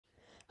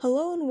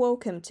Hello and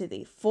welcome to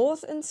the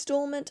fourth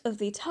installment of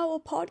the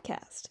Tawa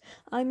Podcast.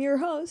 I'm your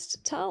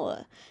host,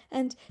 Tawa,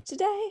 and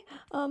today,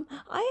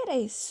 I had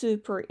a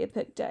super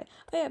epic day.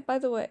 Oh yeah, by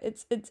the way,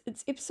 it's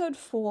episode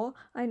 4.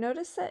 I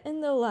noticed that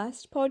in the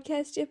last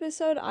podcast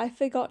episode, I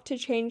forgot to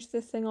change the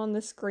thing on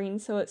the screen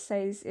so it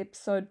says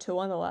episode 2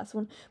 on the last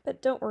one,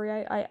 but don't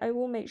worry, I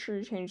will make sure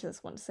to change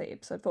this one to say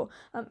episode 4.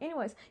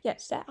 Anyways, yeah,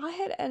 today I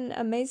had an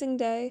amazing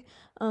day.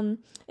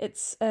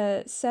 It's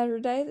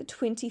Saturday, the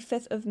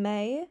 25th of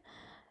May.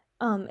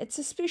 It's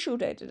a special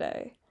day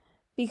today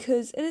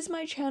because it is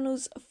my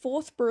channel's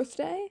 4th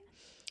birthday,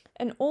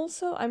 and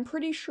also I'm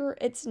pretty sure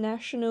it's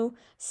National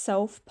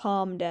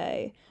Self-Palm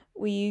Day,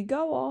 where you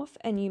go off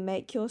and you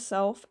make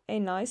yourself a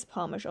nice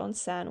Parmesan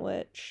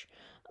sandwich.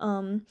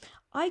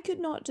 I could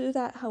not do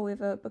that,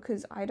 however,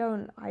 because I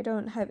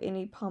don't have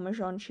any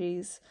Parmesan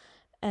cheese,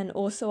 and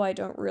also I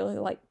don't really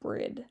like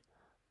bread.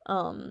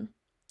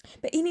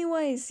 But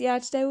anyways, yeah,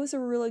 today was a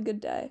really good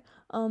day.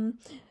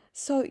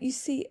 So, you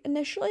see,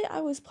 initially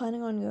I was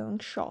planning on going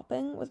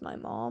shopping with my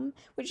mom,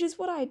 which is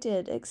what I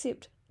did,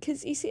 except,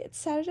 because, you see, it's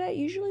Saturday,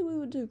 usually we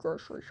would do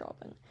grocery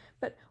shopping,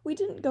 but we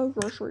didn't go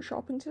grocery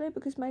shopping today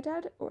because my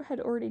dad had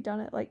already done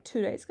it,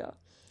 2 days ago.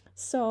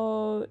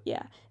 So,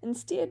 yeah,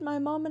 instead, my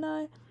mom and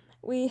I,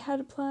 we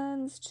had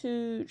plans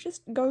to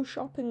just go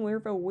shopping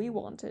wherever we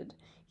wanted,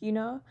 you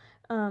know?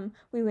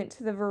 We went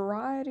to the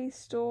variety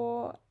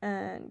store,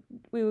 and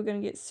we were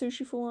going to get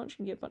sushi for lunch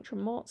and get a bunch of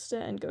Monster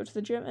and go to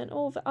the gym and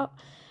all of that.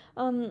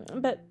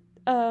 But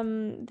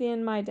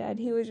then my dad,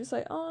 he was just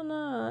like, oh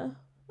no,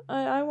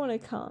 I want to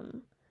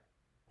come.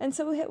 And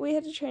so we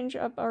had to change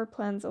up our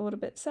plans a little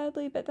bit,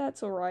 sadly, but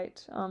that's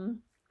alright.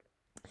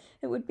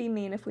 It would be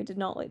mean if we did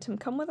not let him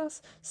come with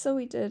us, so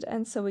we did,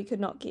 and so we could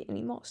not get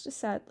any Monster,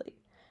 sadly.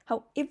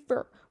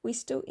 However, we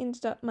still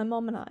ended up, my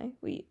mom and I,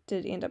 we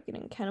did end up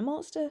getting a can of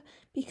Monster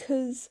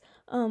because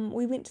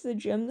we went to the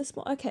gym this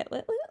morning. Okay,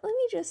 let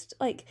me just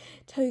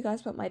tell you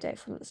guys about my day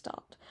from the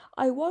start.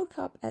 I woke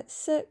up at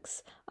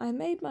 6, I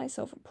made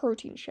myself a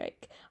protein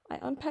shake, I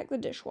unpacked the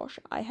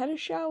dishwasher, I had a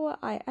shower,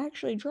 I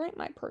actually drank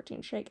my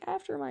protein shake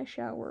after my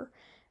shower,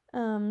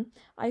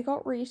 I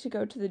got ready to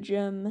go to the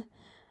gym,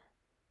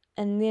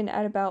 and then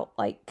at about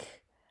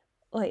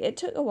it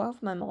took a while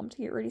for my mom to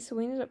get ready, so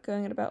we ended up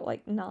going at about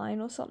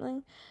 9 or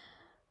something.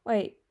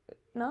 Wait,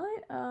 9?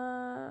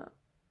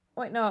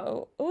 Wait,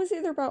 no, it was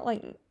either about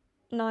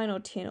 9 or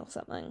 10 or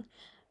something.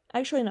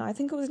 Actually, no, I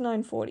think it was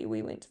 9:40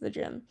 we went to the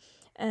gym,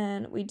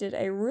 and we did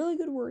a really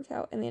good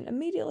workout, and then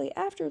immediately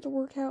after the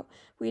workout,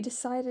 we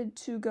decided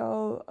to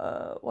go,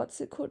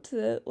 to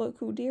the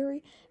local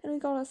dairy, and we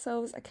got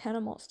ourselves a can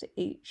of Monster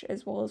each,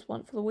 as well as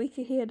one for the week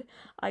ahead.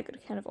 I got a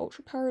can of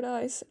Ultra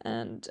Paradise,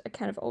 and a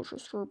can of Ultra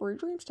Strawberry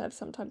Dreams to have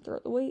sometime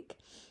throughout the week,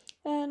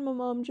 and my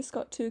mom just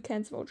got 2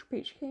 cans of Ultra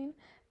Peach Cane,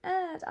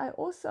 and I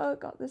also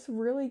got this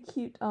really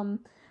cute,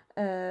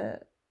 I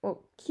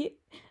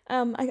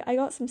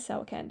got some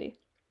sour candy.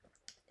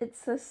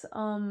 It's this,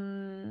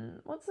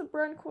 what's the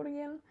brand called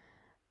again?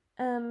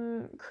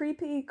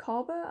 Creepy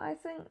Cobba, I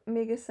think?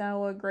 Mega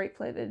sour, grape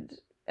flavored,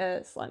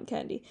 slime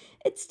candy.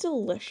 It's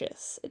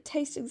delicious. It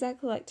tastes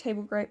exactly like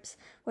table grapes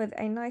with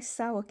a nice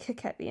sour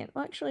kick at the end.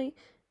 Well, actually,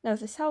 no,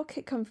 the sour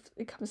kick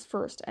comes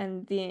first,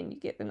 and then you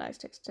get the nice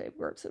taste of table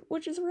grapes,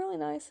 which is really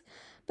nice,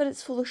 but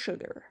it's full of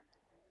sugar.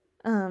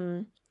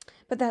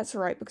 But that's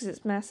alright because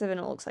it's massive and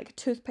it looks like a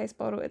toothpaste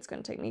bottle. It's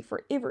going to take me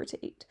forever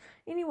to eat.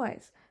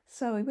 Anyways,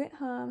 so we went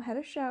home, had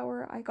a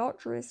shower, I got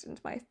dressed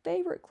into my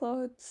favourite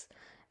clothes,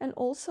 and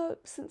also,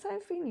 since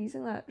I've been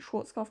using that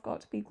Schwarzkopf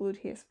Got to Be Glued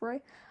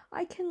hairspray,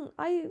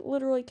 I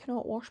literally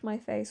cannot wash my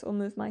face or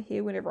move my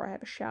hair whenever I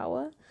have a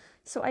shower,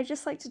 so I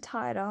just like to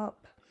tie it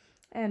up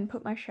and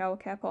put my shower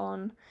cap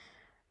on,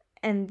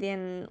 and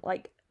then,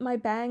 my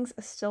bangs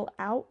are still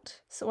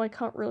out, so I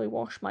can't really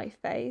wash my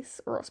face,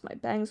 or else my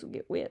bangs will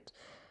get wet.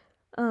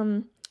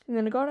 And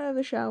then I got out of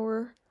the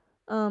shower,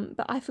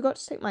 but I forgot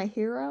to take my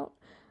hair out.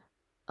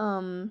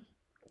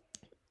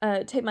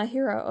 Take my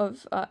hair out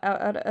of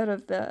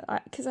the,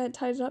 because I had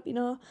tied it up,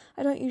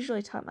 I don't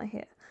usually tie my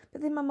hair.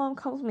 But then my mom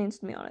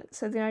complimented me on it,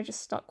 so then I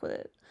just stuck with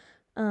it.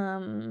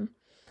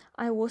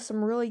 I wore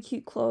some really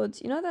cute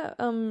clothes. You know that,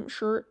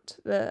 shirt,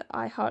 the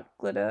I Heart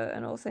Glitter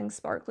and all things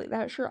sparkly,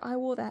 that shirt? I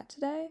wore that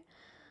today.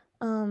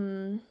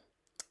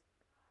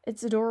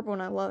 It's adorable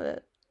and I love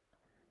it.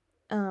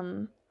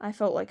 I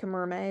felt like a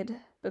mermaid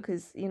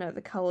because,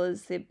 the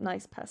colors, they're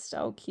nice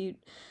pastel, cute.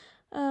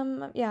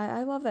 Yeah,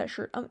 I love that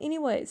shirt.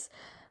 Anyways,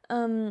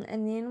 and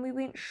then we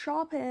went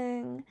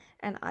shopping,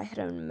 and I had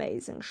an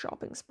amazing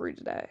shopping spree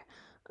today.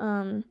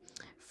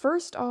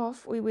 First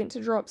off, we went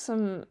to drop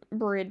some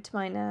bread to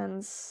my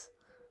nans,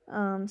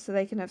 so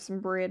they can have some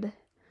bread,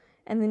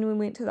 and then we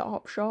went to the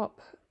op shop,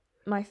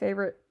 my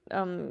favorite,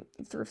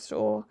 thrift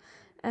store,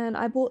 and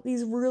I bought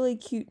these really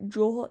cute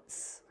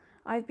jorts.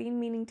 I've been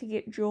meaning to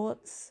get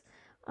jorts.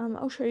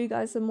 I'll show you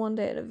guys them one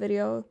day in a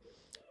video,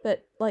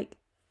 but,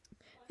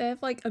 they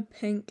have, a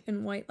pink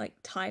and white,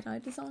 tie-dye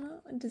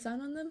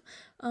design on them.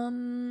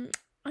 I'm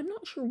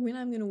not sure when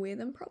I'm gonna wear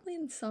them, probably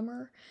in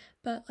summer,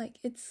 but,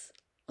 it's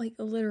like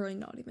literally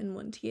not even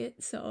winter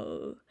yet,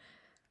 so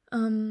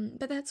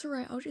but that's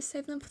alright. I'll just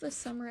save them for the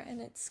summer, and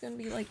it's gonna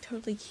be like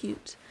totally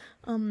cute.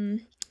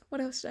 What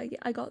else did I get?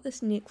 I got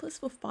this necklace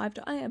for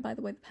 $5. Oh yeah, by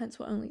the way, the pants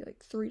were only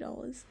like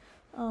 $3.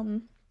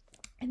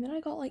 And then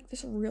I got like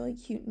this really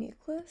cute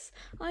necklace.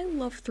 I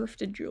love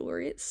thrifted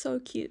jewelry. It's so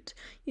cute.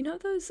 You know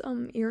those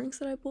earrings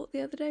that I bought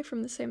the other day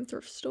from the same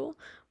thrift store?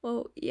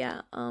 Well,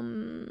 yeah,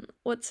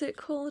 what's it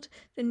called?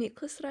 The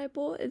necklace that I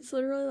bought, it's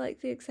literally like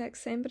the exact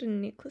same but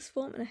in necklace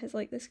form, and it has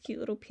like this cute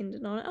little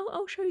pendant on it.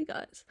 I'll show you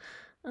guys.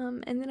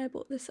 And then I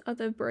bought this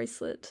other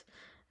bracelet,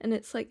 and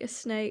it's like a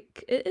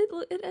snake.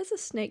 It has a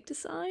snake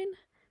design,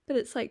 but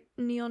it's like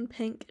neon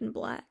pink and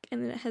black,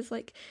 and then it has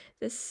like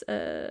this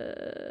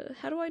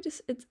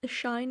it's a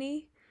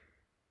shiny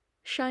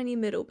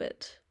middle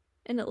bit,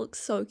 and it looks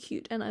so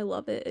cute, and I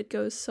love it. It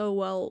goes so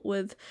well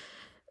with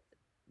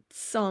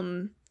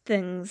some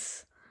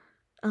things.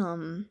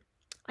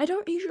 I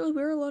don't usually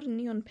wear a lot of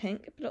neon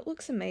pink, but it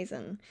looks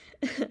amazing.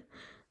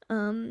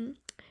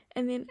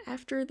 And then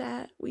after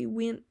that we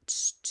went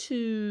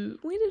to,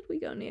 where did we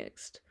go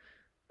next?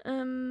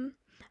 Oh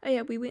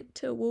yeah, we went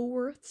to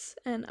Woolworths,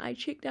 and I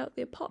checked out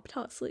their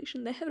Pop-Tart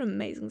selection. They have an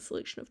amazing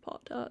selection of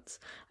Pop-Tarts.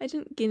 I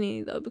didn't get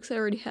any though, because I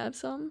already have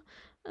some.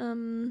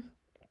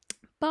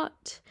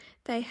 But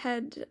they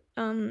had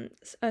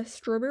a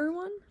strawberry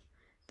one,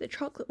 the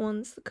chocolate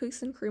ones, the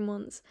cookies and cream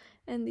ones,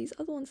 and these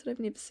other ones that I've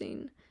never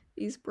seen,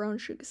 these brown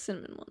sugar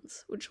cinnamon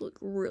ones, which look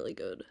really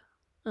good.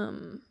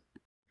 And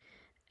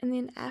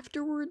then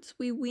afterwards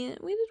we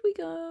went, where did we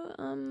go?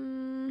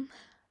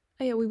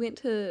 Oh yeah, we went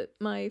to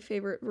my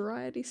favorite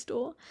variety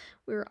store,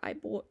 where I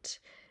bought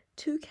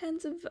 2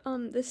 cans of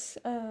this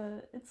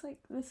it's like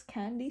this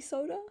candy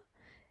soda.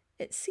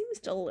 It seems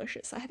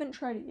delicious. I haven't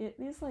tried it yet.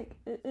 There's like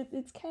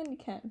it's candy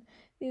can.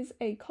 There's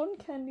a cotton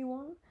candy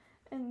one,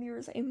 and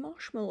there's a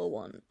marshmallow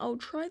one. I'll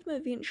try them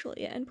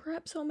eventually, and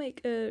perhaps I'll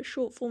make a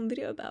short form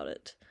video about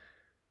it,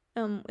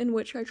 in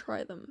which I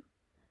try them.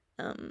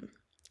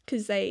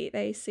 Because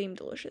they seem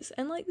delicious,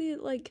 and like they're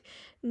like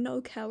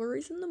no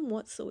calories in them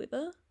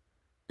whatsoever,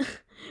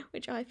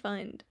 which I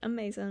find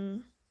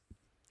amazing.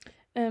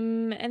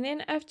 And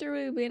then after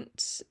we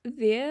went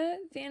there,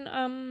 then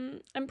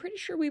I'm pretty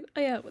sure oh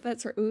yeah,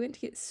 that's right, we went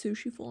to get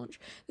sushi for lunch.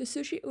 The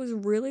sushi, it was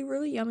really,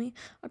 really yummy.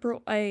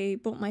 I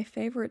bought my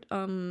favorite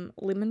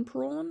lemon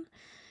prawn.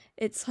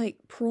 It's like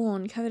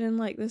prawn covered in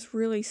like this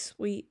really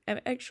sweet,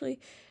 actually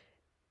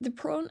the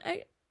prawn,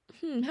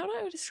 how do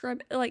I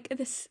describe it? Like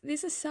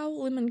there's a sour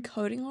lemon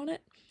coating on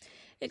it.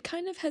 It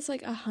kind of has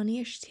like a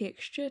honeyish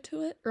texture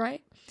to it,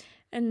 right?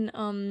 And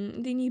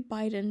then you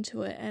bite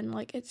into it, and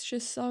like it's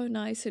just so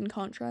nice in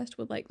contrast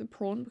with like the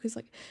prawn, because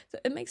like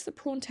it makes the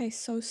prawn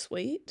taste so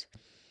sweet.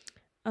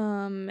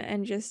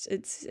 And just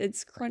it's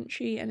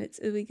crunchy, and it's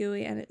ooey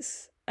gooey, and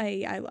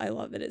I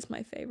love it. It's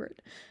my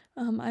favorite.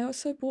 I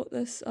also bought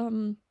this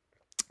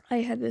I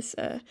had this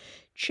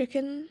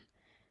chicken.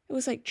 It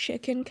was like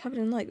chicken covered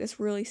in like this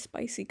really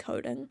spicy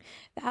coating.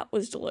 That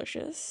was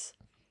delicious.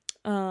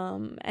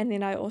 And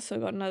then I also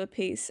got another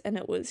piece, and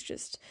it was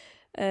just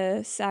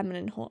salmon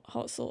and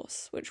hot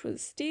sauce, which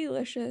was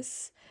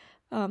delicious.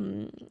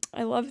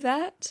 I love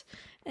that.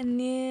 And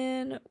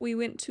then we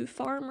went to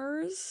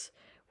Farmers,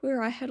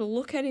 where I had a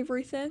look at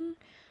everything.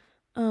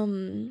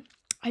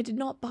 I did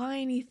not buy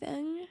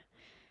anything,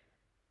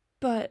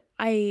 but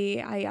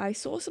I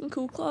saw some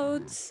cool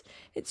clothes.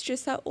 It's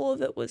just that all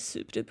of it was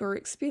super duper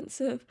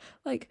expensive.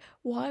 Like,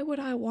 why would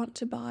I want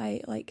to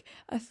buy like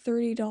a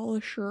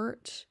 $30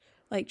 shirt,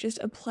 like just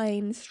a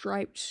plain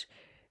striped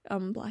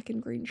black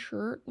and green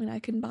shirt, when I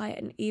can buy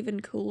an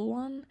even cooler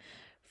one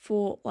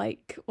for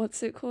like,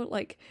 what's it called,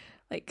 like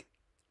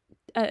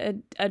a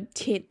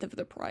tenth of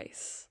the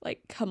price?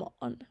 Like, come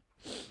on.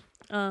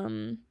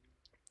 And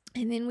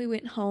then we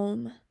went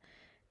home,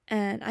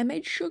 and I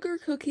made sugar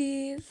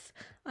cookies.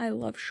 I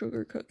love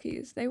sugar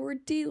cookies. They were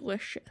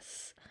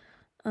delicious.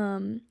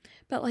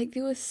 But like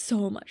there was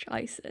so much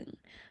icing.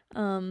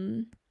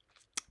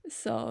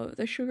 So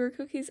the sugar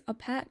cookies are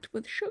packed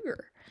with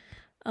sugar.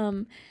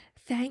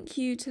 Thank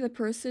you to the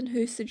person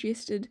who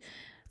suggested,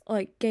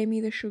 like, gave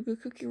me the sugar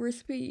cookie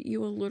recipe. You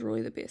were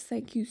literally the best.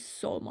 Thank you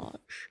so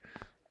much.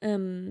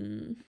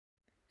 And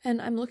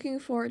I'm looking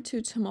forward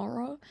to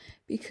tomorrow,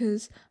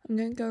 because I'm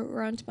going to go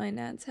around to my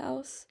nan's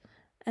house,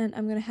 and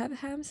I'm going to have a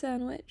ham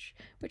sandwich,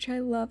 which I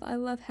love. I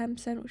love ham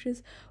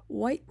sandwiches.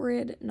 White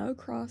bread, no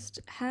crust,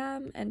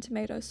 ham, and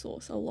tomato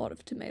sauce. A lot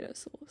of tomato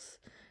sauce.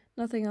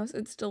 Nothing else.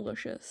 It's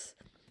delicious.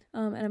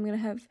 And I'm going to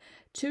have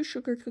 2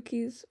 sugar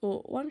cookies,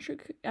 or 1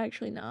 sugar,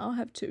 actually no, I'll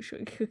have 2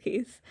 sugar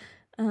cookies,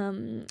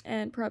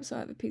 and perhaps I'll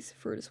have a piece of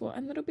fruit as well,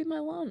 and that'll be my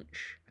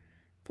lunch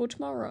for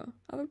tomorrow.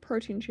 I'll have a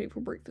protein shake for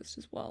breakfast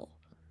as well,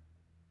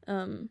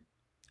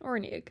 or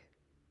an egg.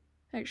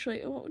 Actually,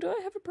 do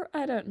I have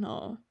I don't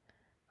know,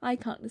 I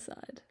can't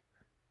decide,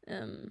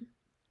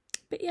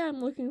 but yeah,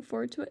 I'm looking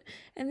forward to it.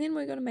 And then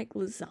we're gonna make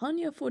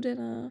lasagna for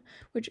dinner,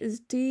 which is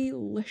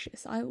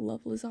delicious. I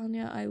love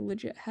lasagna. I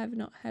legit have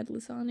not had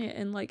lasagna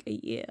in like a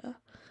year.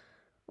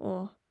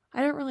 Or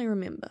I don't really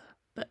remember,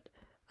 but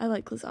I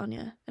like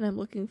lasagna, and I'm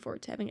looking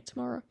forward to having it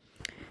tomorrow.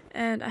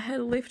 And I had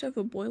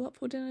leftover boil up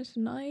for dinner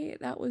tonight.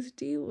 That was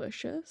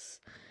delicious.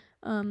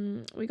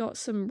 We got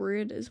some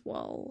bread as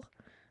well.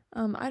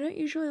 I don't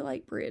usually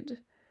like bread,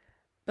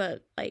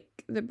 but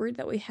like the bread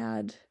that we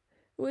had,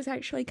 it was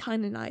actually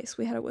kind of nice.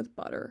 We had it with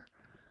butter.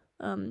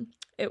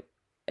 It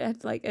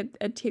had like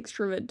a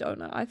texture of a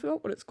donut. I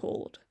forgot what it's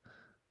called.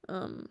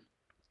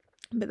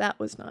 But that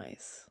was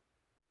nice.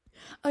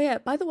 Oh yeah,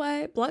 by the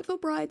way, Black Veil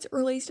Brides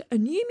released a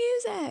new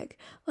music.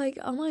 Like,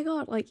 oh my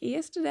god, like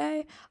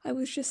yesterday I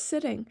was just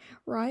sitting,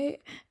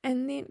 right?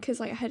 And then, cause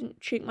like I hadn't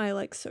checked my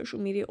like social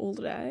media all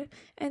day,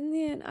 and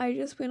then I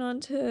just went on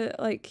to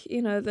like,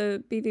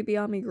 the BVB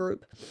Army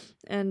group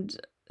and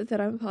that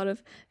I'm part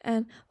of,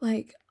 and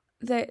like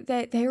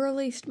they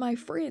released My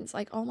Friends.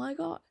 Like, oh my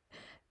god.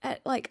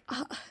 Like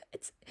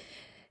it's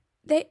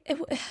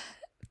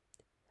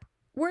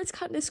words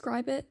can't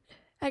describe it.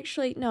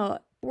 Actually, no,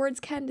 words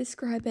can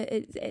describe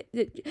it.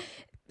 It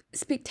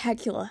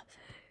spectacular.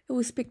 It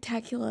was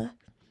spectacular,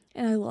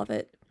 and I love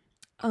it.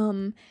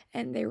 And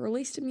they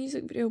released a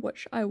music video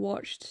which I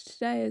watched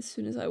today as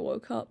soon as I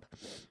woke up.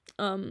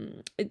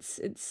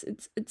 It's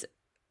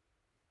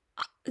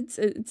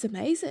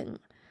amazing.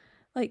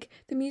 Like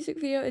the music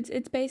video,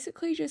 it's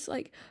basically just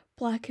like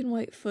black and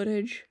white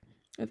footage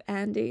of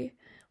Andy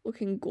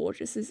looking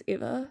gorgeous as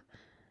ever,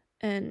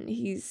 and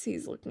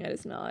he's looking at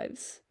his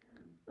knives.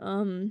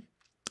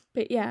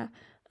 But yeah,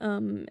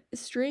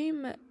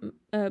 stream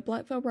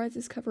Black Veil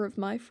Brides' cover of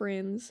My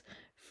Friends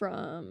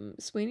from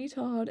Sweeney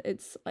Todd.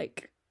 It's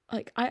like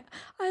I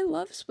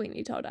love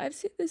Sweeney Todd. I've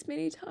said this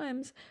many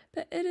times,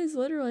 but it is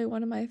literally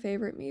one of my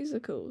favorite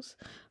musicals.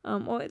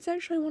 Well, it's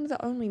actually one of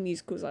the only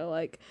musicals I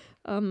like.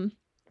 I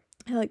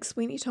like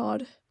Sweeney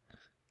Todd,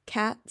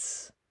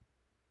 Cats,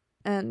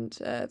 and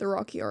the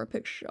Rocky Horror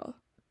Picture Show.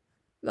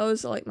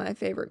 Those are like my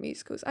favorite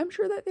musicals. I'm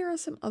sure that there are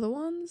some other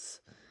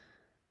ones.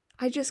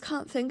 I just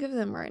can't think of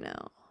them right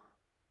now.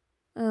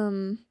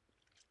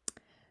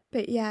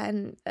 But yeah,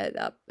 and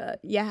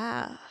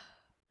yeah.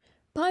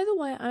 By the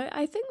way,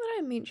 I think that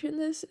I mentioned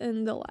this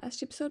in the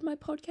last episode of my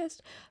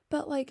podcast,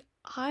 but like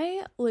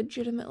I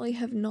legitimately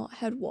have not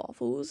had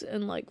waffles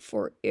in like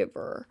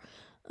forever.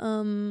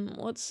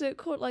 What's it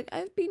called? Like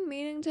I've been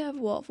meaning to have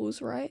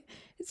waffles, right?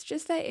 It's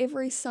just that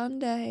every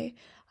Sunday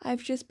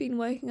I've just been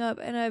waking up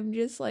and I'm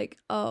just like,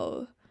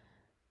 oh,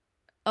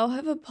 I'll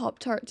have a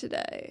Pop-Tart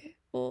today.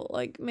 Or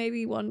like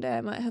maybe one day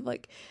I might have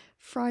like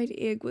fried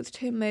egg with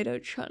tomato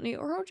chutney,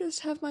 or I'll just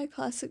have my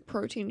classic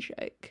protein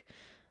shake.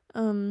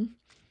 I'm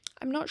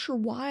not sure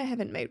why I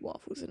haven't made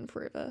waffles in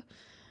forever.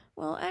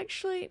 Well,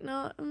 actually,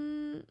 no,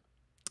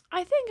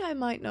 I think I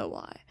might know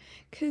why.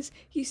 Because,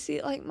 you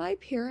see, like, my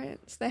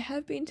parents, they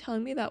have been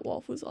telling me that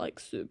waffles are, like,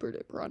 super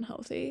duper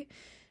unhealthy.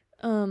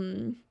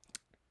 And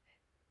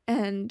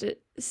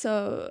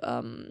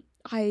so,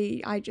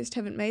 I just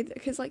haven't made it.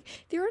 Because, like,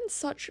 they're in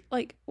such,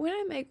 like, when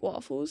I make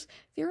waffles,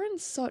 they're in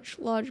such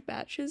large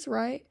batches,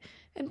 right?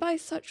 And by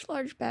such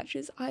large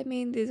batches, I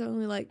mean there's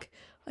only, like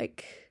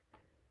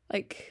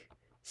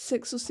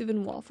 6 or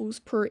 7 waffles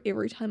per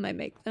every time I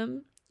make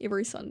them,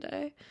 every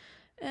Sunday.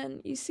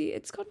 And you see,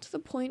 it's got to the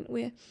point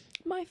where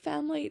my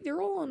family,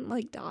 they're all on,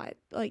 like, diet.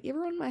 Like,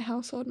 everyone in my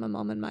household, my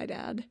mom and my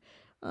dad,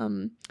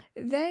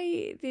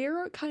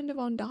 they're kind of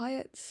on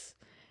diets.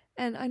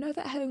 And I know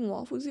that having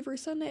waffles every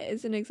Sunday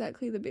isn't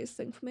exactly the best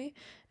thing for me.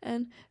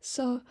 And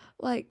so,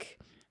 like,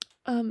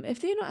 if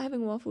they're not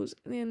having waffles,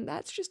 then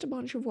that's just a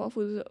bunch of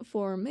waffles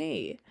for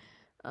me.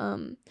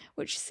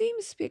 Which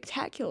seems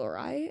spectacular,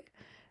 right?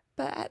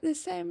 But at the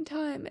same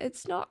time,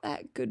 it's not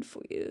that good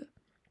for you.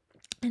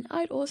 And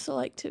I'd also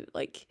like to,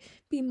 like,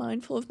 be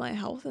mindful of my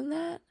health in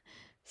that.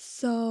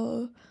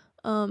 So,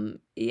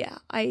 yeah,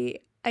 I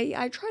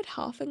tried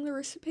halving the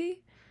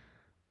recipe.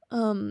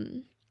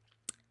 And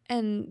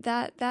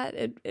that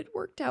it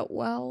worked out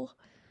well.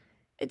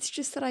 It's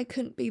just that I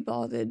couldn't be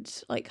bothered,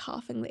 like,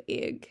 halving the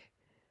egg.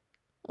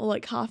 Or,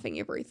 like, halving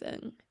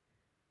everything.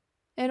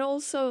 And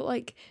also,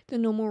 like, the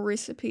normal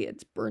recipe,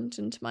 it's burnt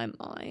into my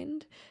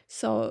mind.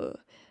 So,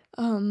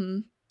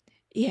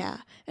 yeah,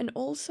 and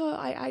also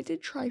I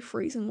did try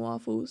freezing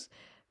waffles.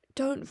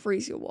 Don't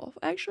freeze your waffle.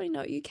 Actually,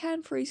 no, you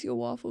can freeze your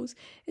waffles.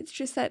 It's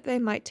just that they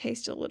might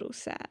taste a little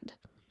sad.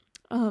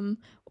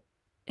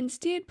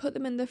 Instead, put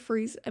them in the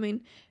freeze. I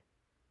mean,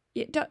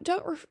 yeah,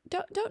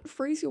 don't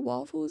freeze your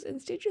waffles.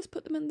 Instead, just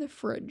put them in the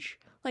fridge,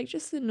 like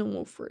just the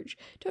normal fridge.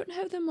 Don't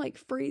have them like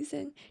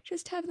freezing.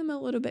 Just have them a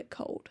little bit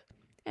cold,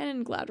 and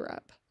in Glad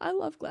wrap. I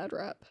love Glad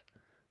wrap.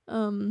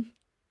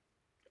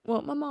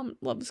 Well, my mom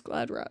loves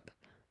Glad wrap.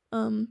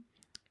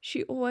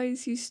 She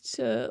always used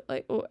to,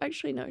 like, or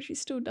actually no, she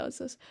still does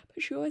this,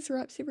 but she always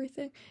wraps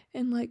everything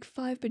in, like,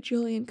 5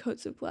 bajillion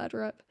coats of Glad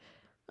wrap.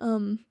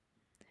 And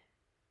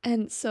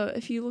so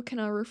if you look in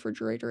our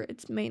refrigerator,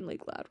 it's mainly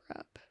Glad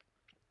wrap.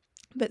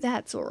 But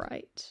that's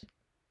alright.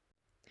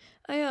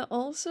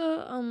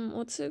 Also,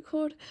 what's it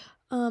called?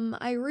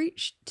 I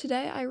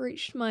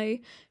reached my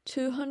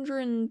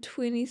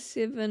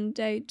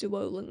 227-day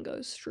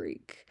Duolingo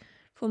streak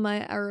for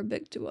my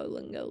Arabic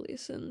Duolingo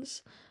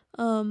lessons.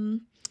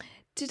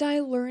 Did I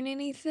learn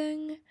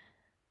anything?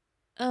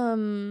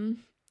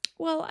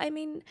 Well, I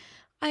mean,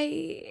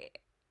 I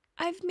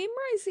I've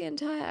memorized the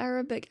entire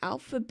Arabic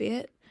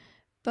alphabet,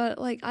 but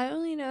like I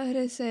only know how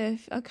to say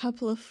a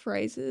couple of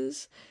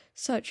phrases,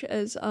 such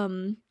as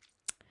Ana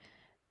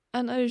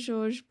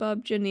George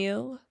Bab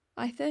Janil,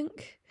 I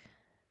think.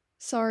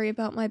 Sorry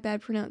about my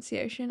bad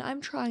pronunciation.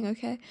 I'm trying,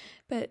 okay?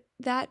 But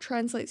that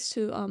translates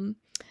to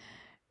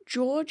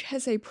George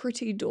has a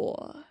pretty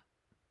door.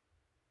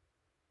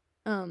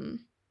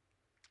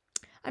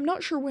 I'm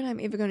not sure when I'm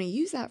ever going to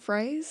use that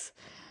phrase,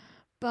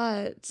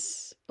 but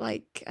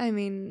like I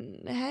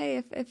mean,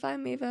 hey, if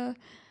I'm ever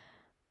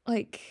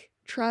like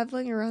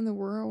traveling around the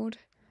world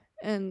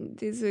and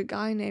there's a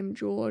guy named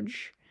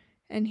George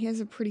and he has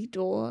a pretty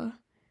door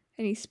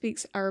and he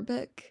speaks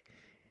Arabic,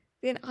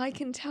 then I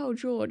can tell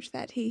George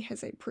that he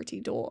has a pretty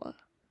door.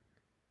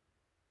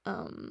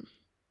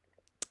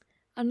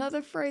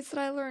 Another phrase that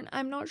I learned,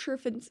 I'm not sure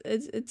if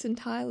it's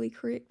entirely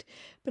correct,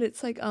 but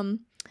it's like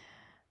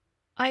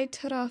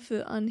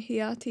Aitarafu an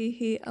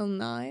hiyatihi al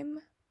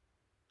naim,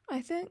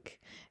 I think,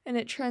 and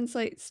it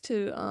translates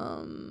to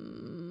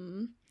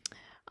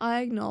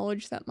I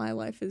acknowledge that my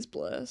life is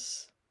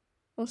bliss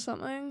or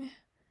something.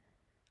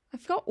 I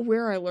forgot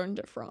where I learned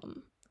it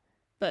from,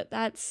 but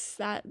that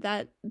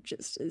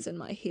just is in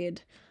my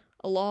head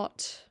a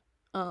lot.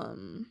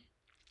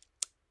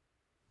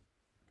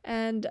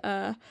 And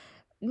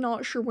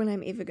not sure when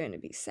I'm ever going to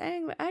be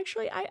saying, but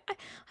actually I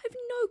have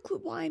no clue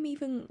why I'm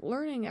even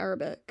learning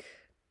Arabic.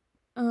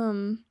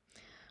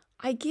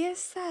 I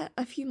guess that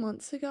a few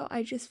months ago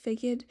I just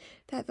figured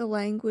that the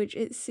language,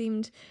 it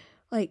seemed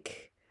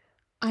like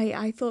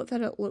I thought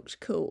that it looked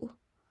cool.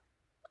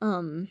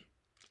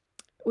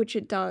 Which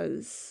it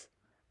does.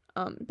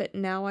 But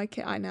now I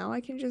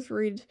can just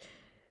read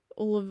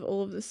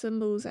all of the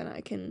symbols and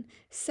I can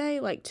say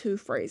like 2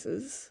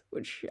 phrases,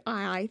 which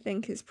I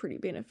think is pretty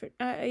benefit.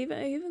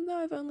 Even though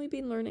I've only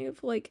been learning it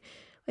for like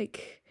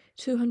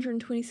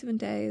 227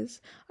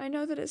 days. I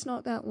know that it's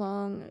not that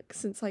long,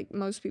 since like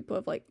most people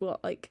have like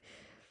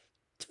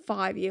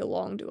 5-year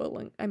long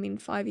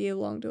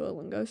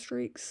Duolingo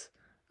streaks.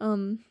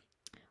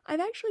 I've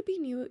actually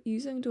been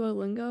using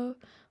Duolingo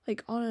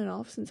like on and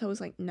off since I was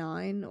like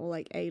 9 or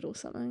like 8 or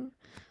something.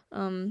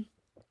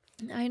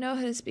 I know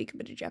how to speak a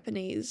bit of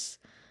Japanese.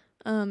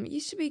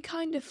 Used to be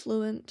kind of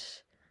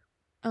fluent.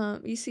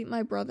 You see,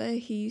 my brother,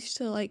 he used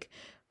to like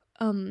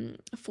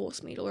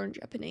force me to learn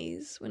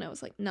Japanese when I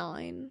was like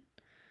 9.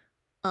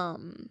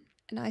 And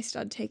I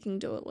started taking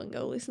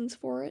Duolingo lessons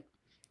for it.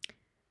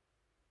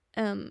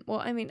 Well,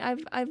 I mean,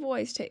 I've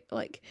always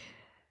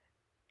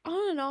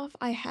on and off,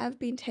 I have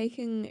been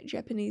taking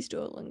Japanese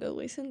Duolingo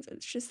lessons.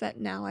 It's just that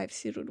now I've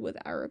settled with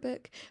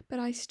Arabic, but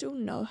I still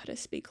know how to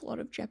speak a lot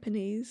of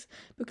Japanese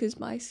because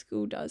my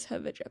school does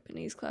have a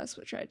Japanese class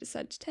which I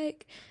decided to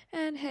take.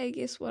 And hey,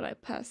 guess what? I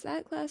passed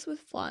that class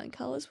with flying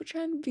colors, which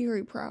I'm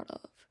very proud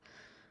of.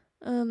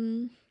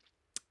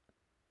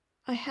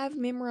 I have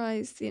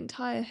memorized the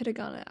entire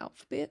hiragana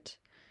alphabet.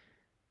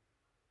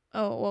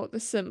 Oh, well,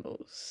 the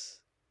symbols.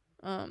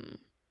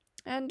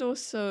 And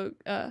also,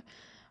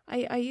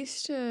 I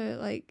used to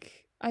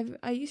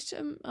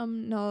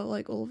know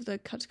like all of the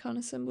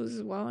katakana symbols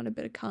as well and a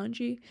bit of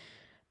kanji,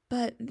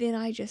 but then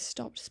I just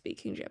stopped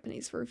speaking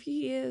Japanese for a few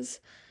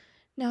years.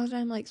 Now that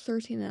I'm like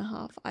 13 and a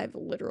half, I've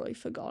literally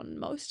forgotten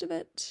most of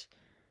it.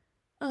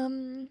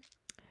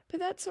 But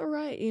that's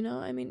alright, you know.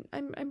 I mean,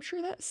 I'm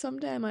sure that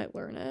someday I might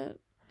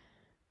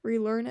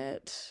relearn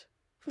it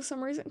for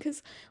some reason,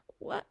 because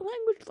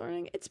language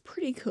learning, it's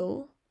pretty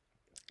cool,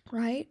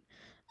 right?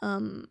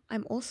 I'm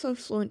also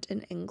fluent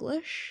in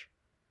English,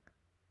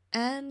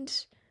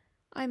 and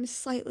I'm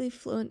slightly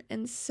fluent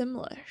in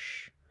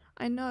Simlish.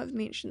 I know I've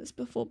mentioned this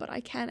before, but I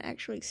can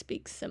actually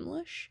speak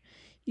Simlish.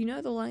 You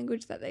know, the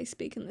language that they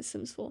speak in The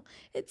Sims 4?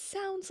 It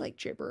sounds like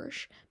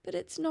gibberish, but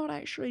it's not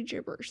actually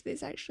gibberish.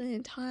 There's actually an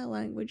entire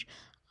language.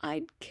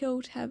 I'd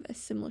kill to have a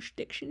Simlish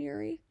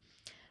dictionary,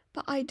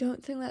 but I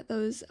don't think that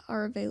those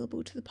are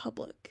available to the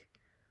public.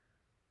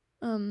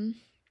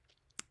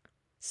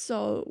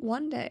 So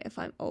one day, if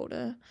I'm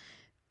older,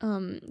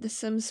 the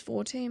Sims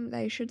 4 team,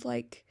 they should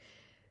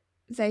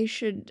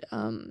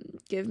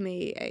give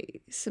me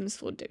a Sims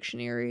 4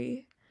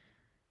 dictionary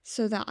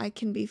so that I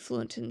can be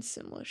fluent in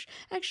Simlish.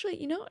 Actually,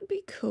 you know what would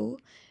be cool?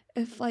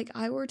 If like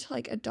I were to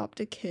like adopt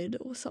a kid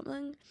or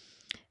something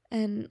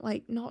and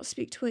like not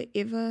speak to it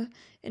ever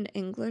in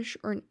English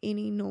or in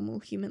any normal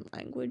human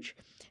language,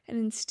 and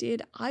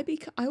instead I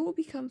will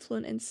become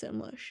fluent in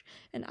Simlish,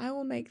 and I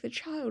will make the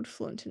child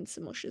fluent in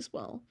Simlish as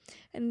well,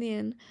 and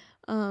then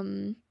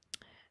I'll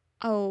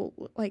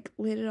like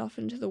let it off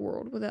into the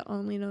world with it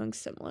only knowing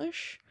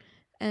Simlish,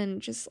 and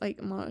just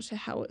like monitor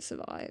how it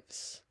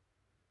survives.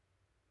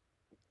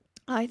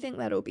 I think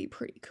that'll be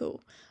pretty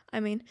cool.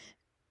 I mean,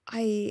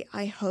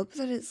 I hope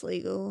that it's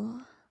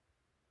legal.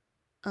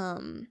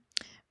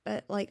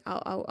 But like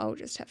I'll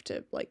just have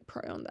to like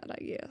pray on that,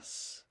 I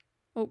guess.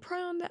 Well, pray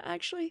on that,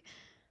 actually.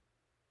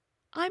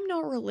 I'm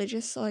not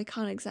religious, so I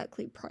can't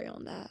exactly pray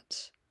on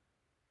that.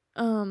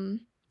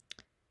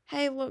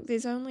 hey, look,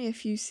 there's only a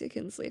few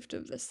seconds left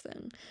of this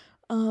thing.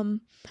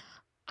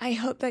 I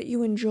hope that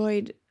you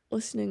enjoyed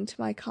listening to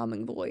my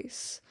calming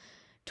voice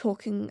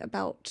talking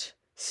about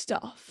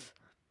stuff.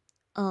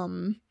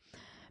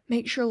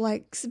 Make sure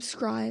like,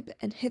 subscribe,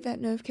 and hit that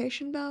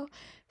notification bell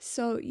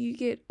so you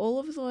get all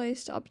of the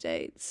latest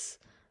updates.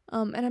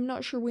 And I'm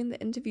not sure when the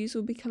interviews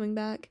will be coming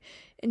back.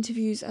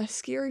 Interviews are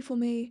scary for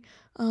me.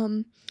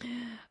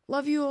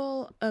 Love you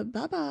all.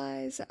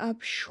 Bye-byes.